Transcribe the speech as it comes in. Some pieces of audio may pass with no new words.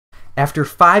After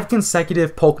 5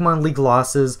 consecutive Pokemon League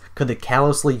losses, could the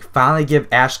Kalos League finally give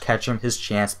Ash Ketchum his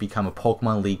chance to become a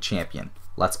Pokemon League champion?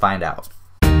 Let's find out.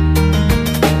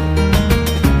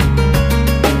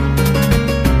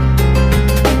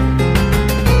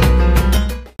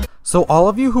 So all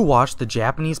of you who watch the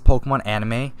Japanese Pokemon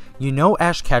anime, you know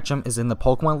Ash Ketchum is in the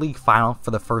Pokemon League final for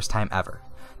the first time ever.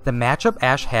 The matchup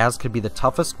Ash has could be the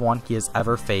toughest one he has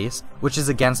ever faced, which is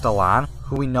against Alain,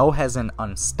 who we know has an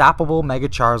unstoppable Mega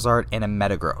Charizard and a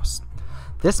Metagross.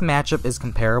 This matchup is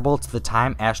comparable to the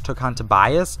time Ash took on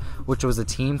Tobias, which was a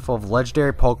team full of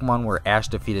legendary Pokemon where Ash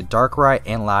defeated Darkrai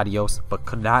and Latios, but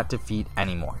could not defeat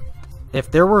anymore.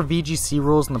 If there were VGC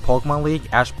rules in the Pokemon League,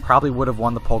 Ash probably would have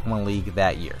won the Pokemon League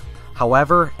that year.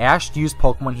 However, Ash used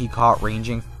Pokemon he caught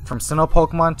ranging from Sinnoh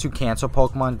Pokemon to Kanto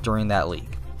Pokemon during that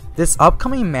league. This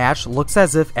upcoming match looks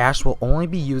as if Ash will only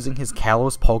be using his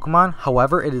Kalos Pokemon,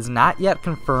 however it is not yet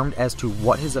confirmed as to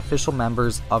what his official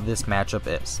members of this matchup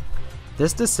is.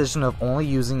 This decision of only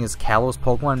using his Kalos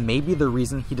Pokemon may be the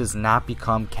reason he does not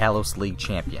become Kalos League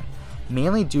champion,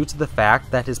 mainly due to the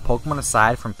fact that his Pokemon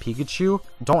aside from Pikachu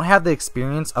don't have the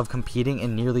experience of competing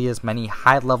in nearly as many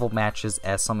high level matches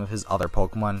as some of his other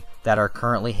Pokemon that are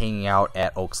currently hanging out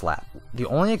at Oak's Lab. The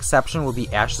only exception will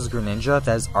be Ash's Greninja,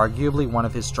 that is arguably one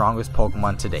of his strongest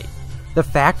Pokemon to date. The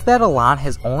fact that Alain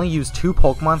has only used 2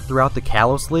 Pokemon throughout the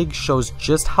Kalos League shows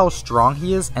just how strong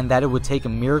he is and that it would take a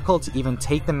miracle to even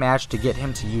take the match to get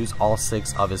him to use all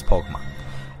 6 of his Pokemon.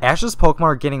 Ash's Pokemon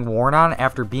are getting worn on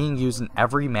after being used in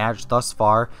every match thus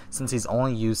far since he's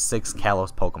only used 6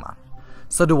 Kalos Pokemon.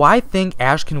 So do I think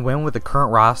Ash can win with the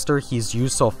current roster he's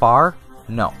used so far?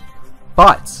 No.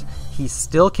 But he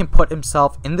still can put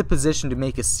himself in the position to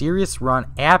make a serious run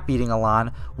at beating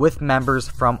Alain with members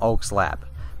from Oak's Lab.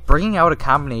 Bringing out a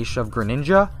combination of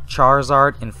Greninja,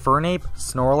 Charizard, Infernape,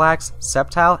 Snorlax,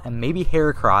 Sceptile, and maybe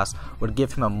Heracross would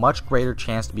give him a much greater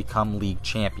chance to become League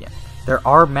Champion. There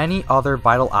are many other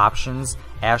vital options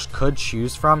Ash could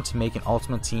choose from to make an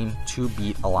ultimate team to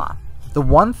beat Alain. The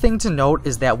one thing to note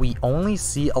is that we only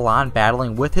see Alain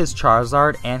battling with his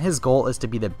Charizard, and his goal is to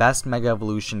be the best Mega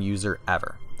Evolution user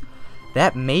ever.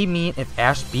 That may mean if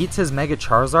Ash beats his Mega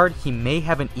Charizard, he may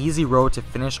have an easy road to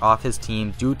finish off his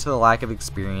team due to the lack of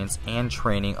experience and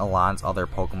training Alain's other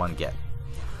Pokemon get.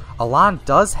 Alain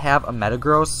does have a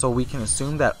Metagross, so we can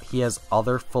assume that he has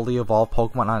other fully evolved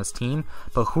Pokemon on his team,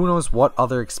 but who knows what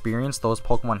other experience those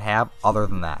Pokemon have other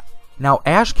than that. Now,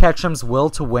 Ash Ketchum's will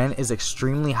to win is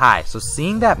extremely high, so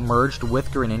seeing that merged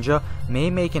with Greninja may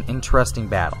make an interesting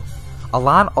battle.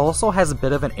 Alain also has a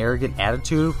bit of an arrogant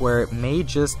attitude where it may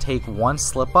just take one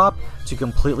slip up to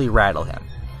completely rattle him.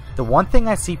 The one thing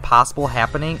I see possible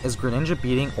happening is Greninja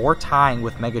beating or tying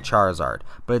with Mega Charizard,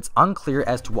 but it's unclear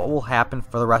as to what will happen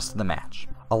for the rest of the match.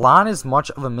 Alain is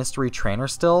much of a mystery trainer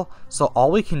still, so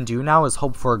all we can do now is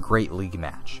hope for a great league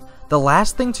match. The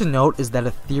last thing to note is that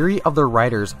a theory of the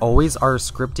writers always are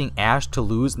scripting Ash to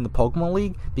lose in the Pokemon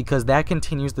League because that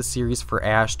continues the series for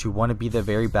Ash to want to be the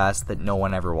very best that no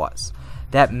one ever was.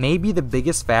 That may be the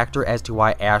biggest factor as to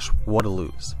why Ash would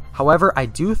lose. However, I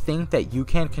do think that you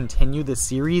can continue the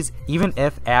series even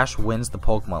if Ash wins the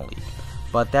Pokemon League,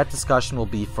 but that discussion will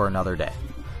be for another day.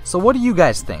 So what do you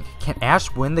guys think? Can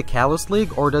Ash win the Kalos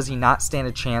League, or does he not stand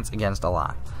a chance against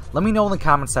Alain? Let me know in the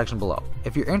comment section below.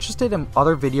 If you're interested in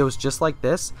other videos just like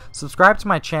this, subscribe to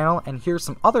my channel and here's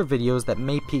some other videos that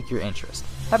may pique your interest.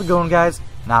 Have a good one, guys.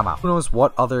 Now I'm out. Who knows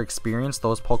what other experience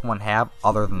those Pokemon have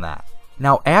other than that.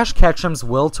 Now, Ash Ketchum's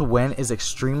will to win is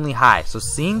extremely high, so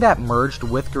seeing that merged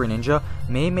with Greninja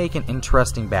may make an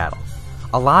interesting battle.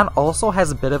 Alain also has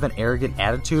a bit of an arrogant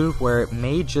attitude where it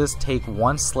may just take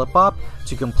one slip up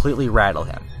to completely rattle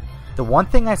him. The one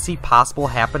thing I see possible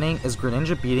happening is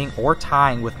Greninja beating or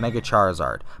tying with Mega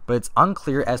Charizard, but it's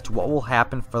unclear as to what will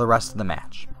happen for the rest of the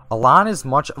match. Alain is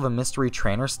much of a mystery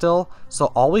trainer still, so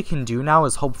all we can do now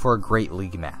is hope for a great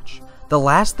league match. The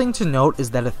last thing to note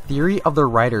is that a theory of the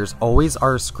writers always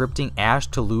are scripting Ash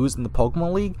to lose in the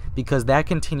Pokemon League because that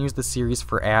continues the series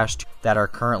for Ash that are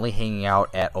currently hanging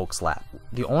out at Oak's Lab.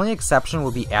 The only exception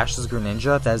will be Ash's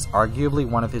Greninja, that is arguably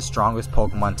one of his strongest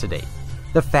Pokemon to date.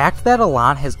 The fact that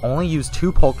Alain has only used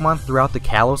 2 Pokemon throughout the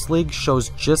Kalos League shows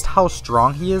just how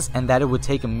strong he is and that it would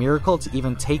take a miracle to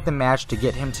even take the match to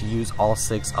get him to use all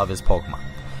 6 of his Pokemon.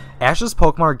 Ash's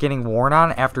Pokemon are getting worn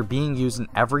on after being used in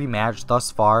every match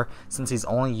thus far since he's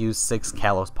only used 6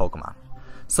 Kalos Pokemon.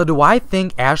 So do I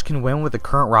think Ash can win with the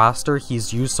current roster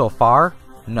he's used so far?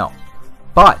 No.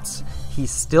 But he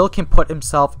still can put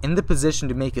himself in the position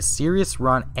to make a serious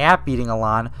run at beating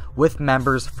Alain with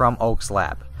members from Oak's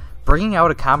Lab. Bringing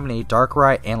out a combination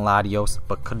Darkrai and Latios,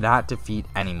 but could not defeat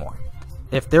anymore.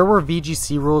 If there were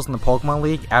VGC rules in the Pokemon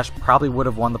League, Ash probably would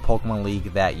have won the Pokemon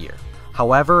League that year.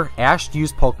 However, Ash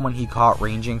used Pokemon he caught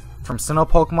ranging from Sinnoh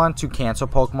Pokemon to Kanto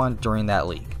Pokemon during that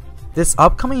league. This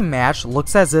upcoming match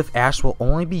looks as if Ash will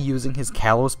only be using his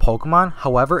Kalos Pokemon,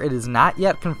 however it is not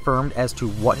yet confirmed as to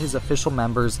what his official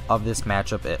members of this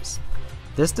matchup is.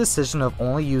 This decision of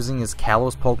only using his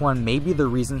Kalos Pokemon may be the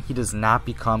reason he does not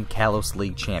become Kalos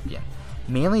League champion,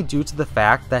 mainly due to the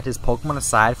fact that his Pokemon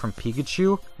aside from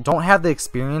Pikachu don't have the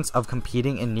experience of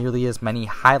competing in nearly as many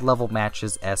high-level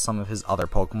matches as some of his other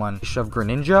Pokemon of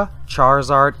Greninja,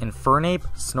 Charizard, Infernape,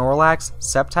 Snorlax,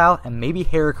 Sceptile, and maybe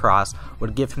Heracross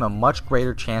would give him a much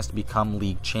greater chance to become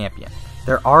League champion.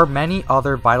 There are many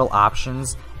other vital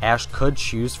options Ash could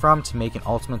choose from to make an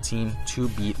Ultimate Team to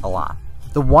beat Alain.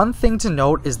 The one thing to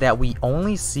note is that we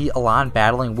only see Alain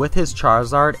battling with his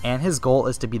Charizard, and his goal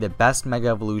is to be the best Mega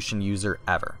Evolution user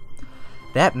ever.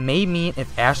 That may mean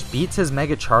if Ash beats his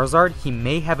Mega Charizard, he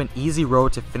may have an easy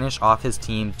road to finish off his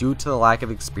team due to the lack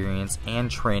of experience and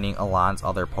training Alain's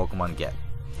other Pokemon get.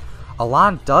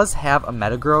 Alain does have a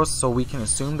Metagross, so we can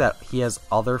assume that he has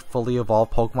other fully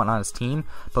evolved Pokemon on his team,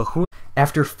 but who?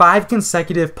 After 5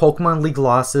 consecutive Pokemon League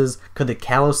losses, could the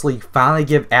Kalos League finally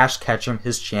give Ash Ketchum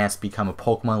his chance to become a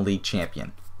Pokemon League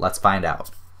champion? Let's find out.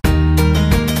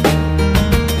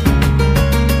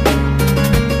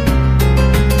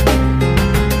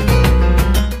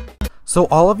 So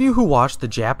all of you who watch the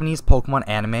Japanese Pokemon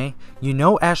anime, you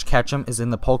know Ash Ketchum is in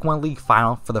the Pokemon League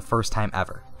final for the first time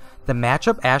ever. The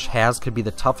matchup Ash has could be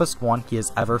the toughest one he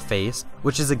has ever faced,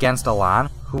 which is against Alain,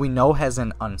 who we know has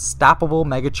an unstoppable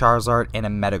Mega Charizard and a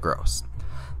Metagross.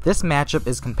 This matchup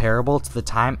is comparable to the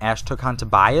time Ash took on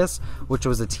Tobias, which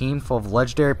was a team full of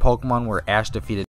legendary Pokemon where Ash defeated